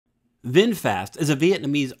Vinfast is a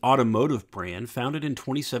Vietnamese automotive brand founded in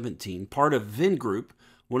 2017, part of Vingroup,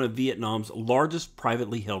 one of Vietnam's largest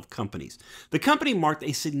privately held companies. The company marked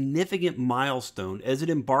a significant milestone as it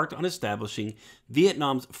embarked on establishing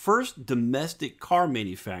Vietnam's first domestic car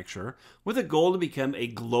manufacturer with a goal to become a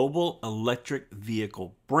global electric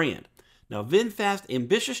vehicle brand. Now, VinFast's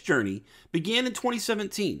ambitious journey began in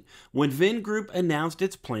 2017 when Vingroup announced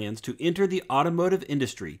its plans to enter the automotive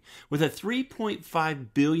industry with a $3.5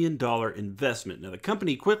 billion investment. Now, the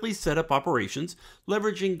company quickly set up operations,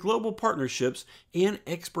 leveraging global partnerships and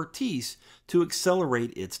expertise to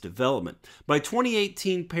accelerate its development. By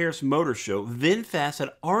 2018 Paris Motor Show, VinFast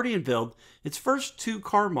had already unveiled its first two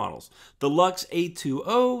car models, the LUX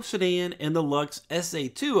A2.0 sedan and the LUX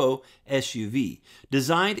SA2.0 SUV,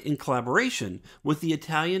 designed in collaboration with the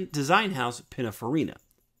Italian design house Pininfarina.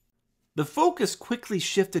 The focus quickly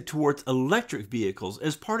shifted towards electric vehicles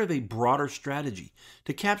as part of a broader strategy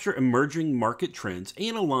to capture emerging market trends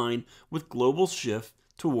and align with global shift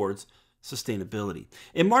towards sustainability.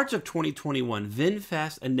 In March of 2021,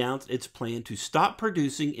 VinFast announced its plan to stop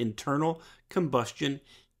producing internal combustion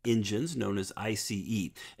engines, known as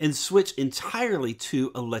ICE, and switch entirely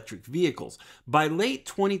to electric vehicles. By late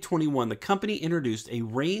 2021, the company introduced a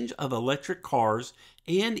range of electric cars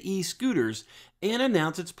and e-scooters and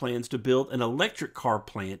announced its plans to build an electric car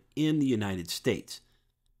plant in the United States.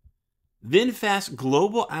 VinFast's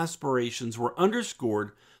global aspirations were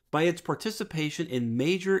underscored by its participation in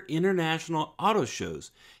major international auto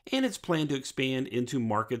shows and its plan to expand into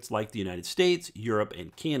markets like the United States, Europe,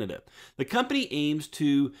 and Canada. The company aims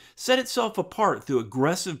to set itself apart through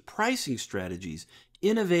aggressive pricing strategies,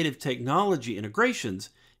 innovative technology integrations,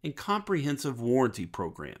 and comprehensive warranty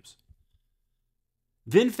programs.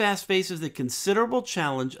 VinFast faces the considerable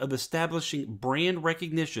challenge of establishing brand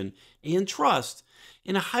recognition and trust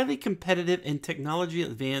in a highly competitive and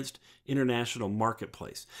technology-advanced international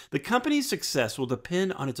marketplace. The company's success will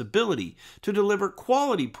depend on its ability to deliver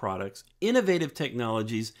quality products, innovative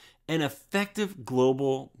technologies, and effective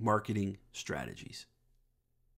global marketing strategies.